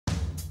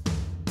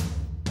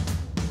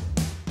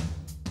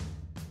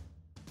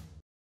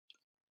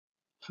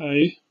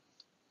Hi,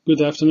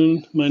 good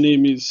afternoon. My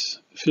name is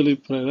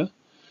Filipe Pereira,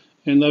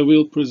 and I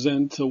will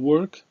present a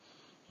work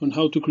on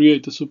how to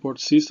create a support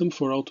system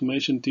for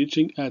automation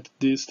teaching at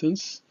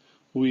distance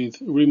with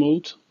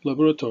remote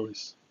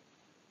laboratories.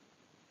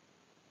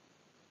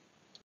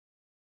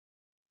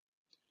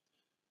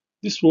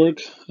 This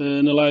work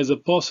analyzes a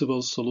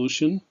possible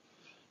solution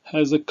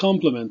as a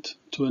complement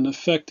to an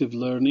effective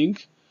learning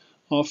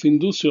of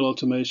industrial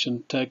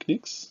automation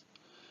techniques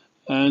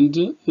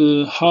and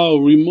how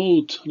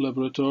remote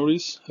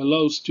laboratories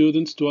allow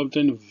students to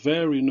obtain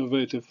very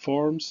innovative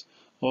forms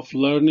of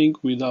learning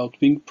without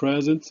being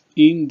present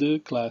in the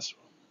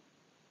classroom.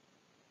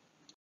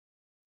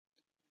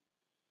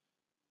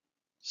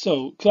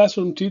 So,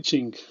 classroom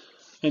teaching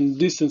and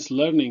distance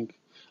learning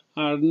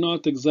are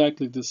not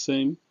exactly the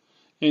same,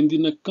 and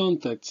in a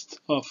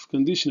context of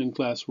conditioning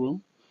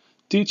classroom,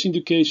 teach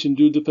education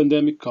due to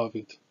pandemic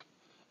COVID.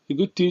 A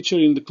good teacher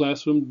in the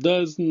classroom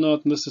does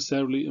not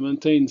necessarily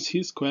maintain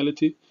his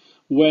quality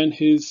when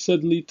he is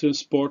suddenly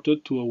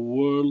transported to a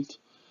world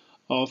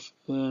of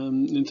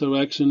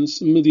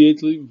interactions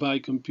mediated by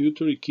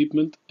computer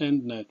equipment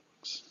and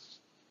networks.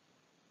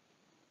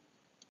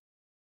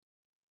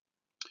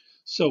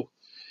 So,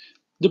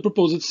 the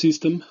proposed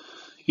system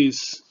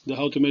is the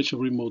Automation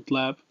Remote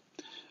Lab.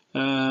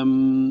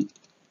 Um,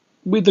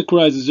 with the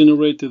crisis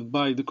generated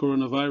by the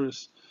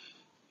coronavirus,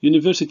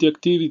 university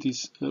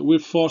activities were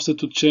forced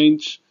to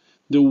change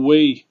the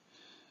way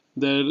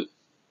that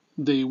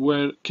they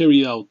were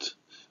carried out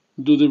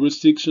due to the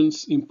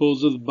restrictions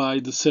imposed by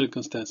the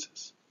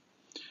circumstances.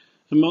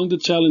 Among the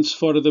challenges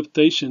for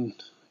adaptation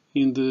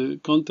in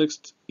the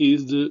context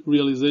is the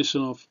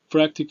realization of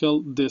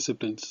practical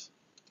disciplines.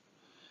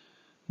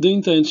 The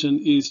intention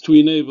is to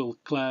enable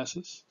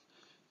classes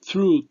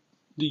through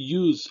the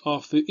use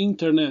of the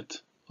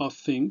Internet of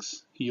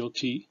Things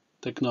 (IoT)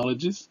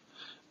 technologies,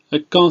 a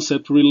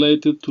concept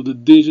related to the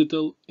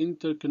digital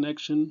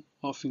interconnection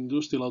of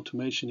industrial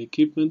automation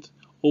equipment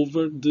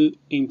over the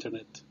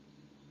Internet.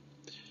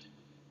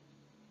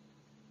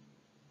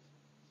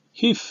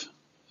 If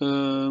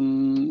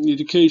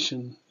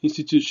education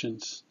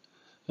institutions,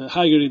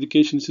 higher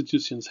education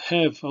institutions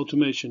have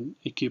automation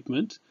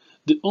equipment,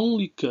 the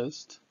only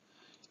cost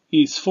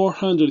is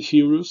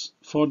 €400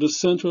 for the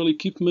central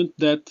equipment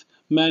that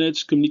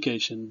manages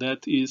communication,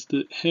 that is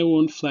the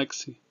Hewon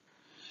Flexi.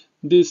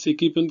 This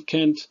equipment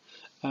can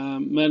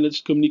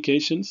manage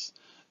communications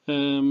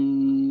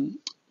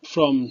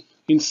from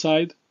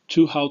inside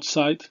to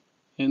outside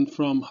and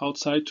from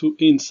outside to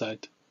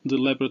inside the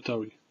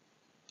laboratory.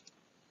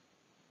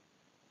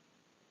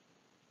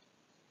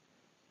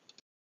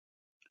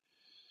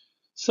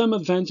 Some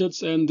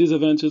advantages and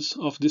disadvantages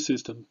of this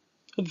system.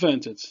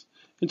 Advantage: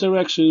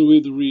 interaction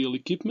with real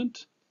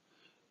equipment,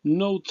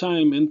 no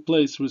time and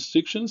place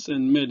restrictions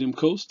and medium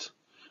cost,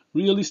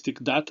 realistic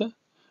data,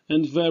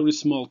 and very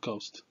small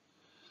cost.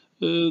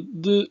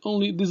 The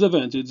only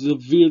disadvantage is a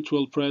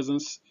virtual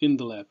presence in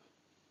the lab.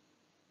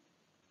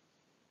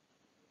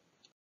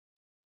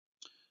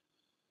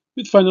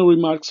 With final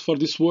remarks for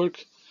this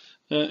work,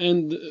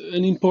 and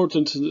an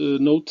important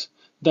note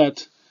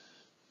that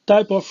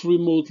type of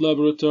remote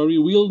laboratory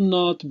will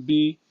not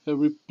be a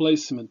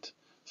replacement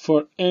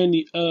for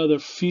any other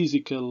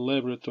physical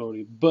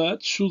laboratory,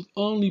 but should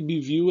only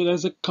be viewed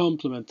as a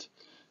complement,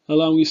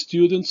 allowing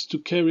students to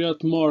carry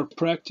out more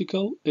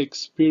practical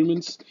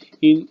experiments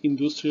in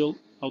industrial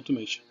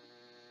automation.